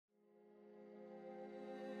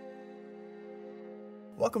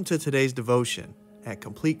Welcome to today's devotion at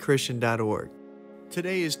CompleteChristian.org.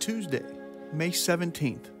 Today is Tuesday, May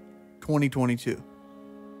 17th, 2022.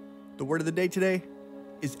 The word of the day today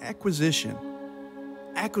is acquisition.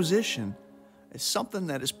 Acquisition is something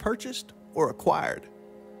that is purchased or acquired,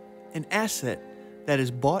 an asset that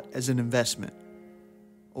is bought as an investment,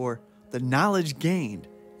 or the knowledge gained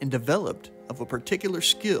and developed of a particular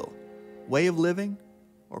skill, way of living,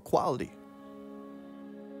 or quality.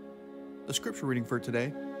 The scripture reading for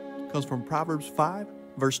today comes from Proverbs 5,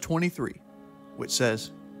 verse 23, which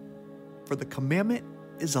says, "For the commandment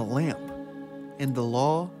is a lamp, and the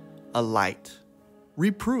law a light.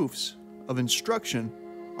 Reproofs of instruction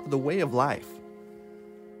are the way of life."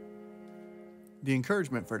 The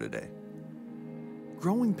encouragement for today: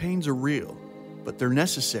 growing pains are real, but they're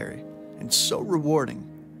necessary and so rewarding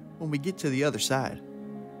when we get to the other side.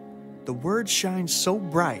 The word shines so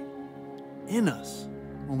bright in us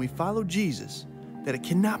when we follow Jesus that it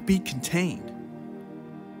cannot be contained.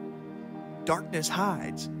 Darkness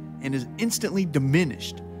hides and is instantly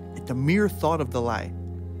diminished at the mere thought of the light.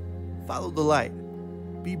 Follow the light.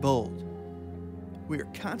 Be bold. We are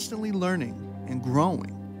constantly learning and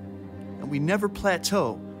growing, and we never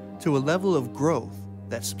plateau to a level of growth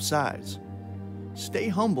that subsides. Stay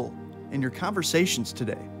humble in your conversations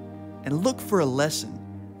today and look for a lesson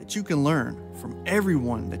that you can learn from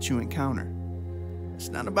everyone that you encounter. It's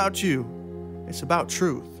not about you, it's about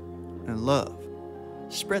truth and love.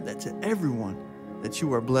 Spread that to everyone that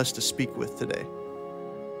you are blessed to speak with today.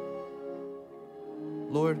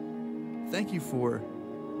 Lord, thank you for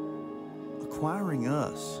acquiring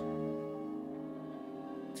us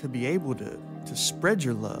to be able to spread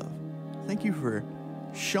your love. Thank you for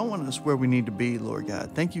showing us where we need to be, Lord God.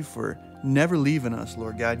 Thank you for never leaving us,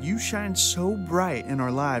 Lord God. You shine so bright in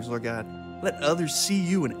our lives, Lord God. Let others see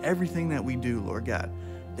you in everything that we do, Lord God,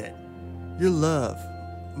 that your love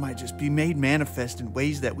might just be made manifest in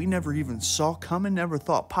ways that we never even saw coming, never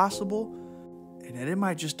thought possible, and that it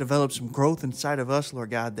might just develop some growth inside of us, Lord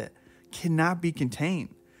God, that cannot be contained.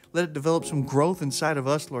 Let it develop some growth inside of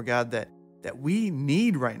us, Lord God, that we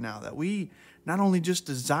need right now, that we not only just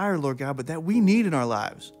desire, Lord God, but that we need in our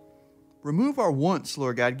lives. Remove our wants,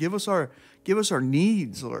 Lord God. Give us our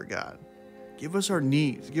needs, Lord God. Give us our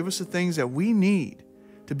needs. Give us the things that we need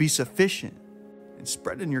to be sufficient and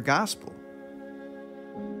spreading your gospel.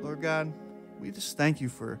 Lord God, we just thank you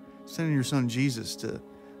for sending your son Jesus to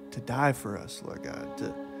die for us, Lord God,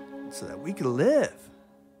 so that we could live.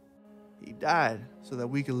 He died so that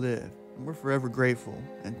we could live, and we're forever grateful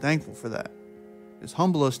and thankful for that. Just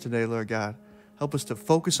humble us today, Lord God. Help us to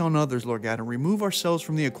focus on others, Lord God, and remove ourselves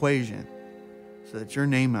from the equation so that your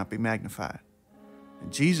name might be magnified.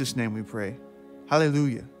 In Jesus' name we pray.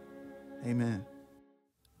 Hallelujah. Amen.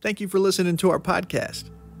 Thank you for listening to our podcast.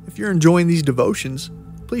 If you're enjoying these devotions,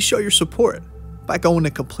 please show your support by going to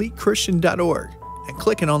CompleteChristian.org and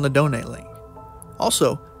clicking on the donate link.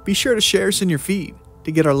 Also, be sure to share us in your feed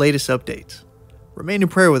to get our latest updates. Remain in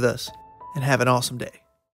prayer with us and have an awesome day.